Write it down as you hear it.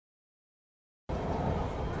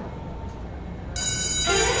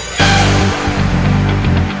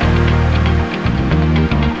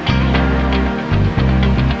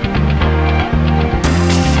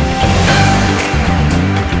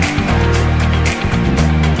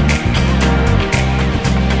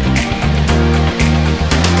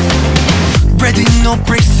no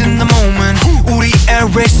breaks in the moment 우리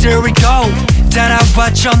eraser we go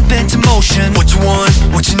따라와 jump into motion What you want,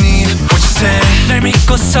 what you need, what you say 날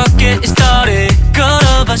믿고서 get it started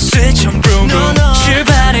걸어봐 switch on boom boom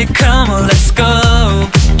출발해 come on let's go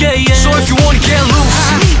yeah yeah So if you wanna get loose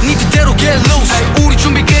네 뜻대로 get loose 우리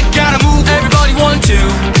준비 끝 gotta move Everybody want to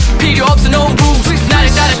필요 없어 no rules 나를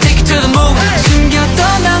따라 take it to the moon 숨겼던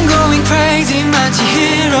I'm going crazy 마치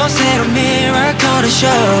hero 새로운 mirror 걸어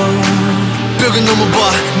show 벽을 넘어봐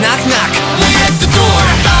knock knock we at the door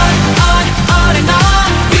on and on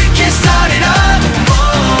we can start it up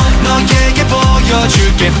너에게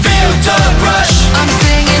보여줄게 feel the rush I'm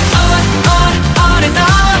singing on and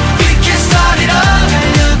on we can start it up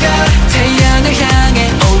달려가 태양을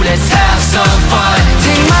향해 oh let's have some fun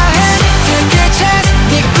take my hand take a chance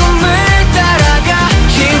네 꿈을 따라가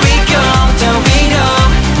here we go don't we know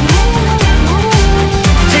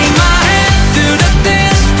take my hand through the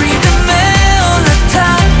dance breathe the all the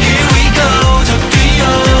time here we go 저 뛰어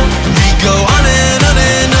we go on and on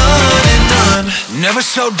and on and on never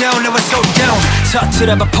slow down never slow down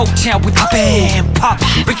터뜨려봐 폭탄 we poppin' pop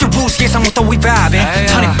break the rules 예상 못한 we vibing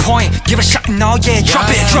turning point give it a shot no yeah drop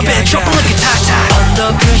it drop it drop it like a top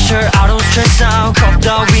under pressure out of stress out 겁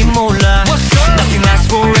따위 몰라 nothing lasts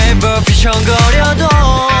forever 비천거려도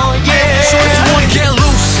yeah So if you wanna get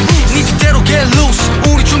loose 네 뜻대로 get loose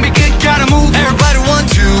우리 준비 끝 gotta move everybody want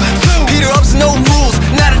to 필요 없어 no rules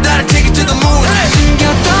나를 따라 take it to the moon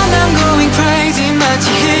숨겼던 I'm going crazy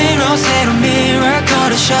마치 hero 새로운 mirror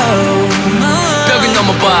걸어 show 벽을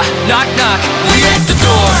넘어봐 knock knock we at the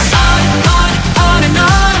door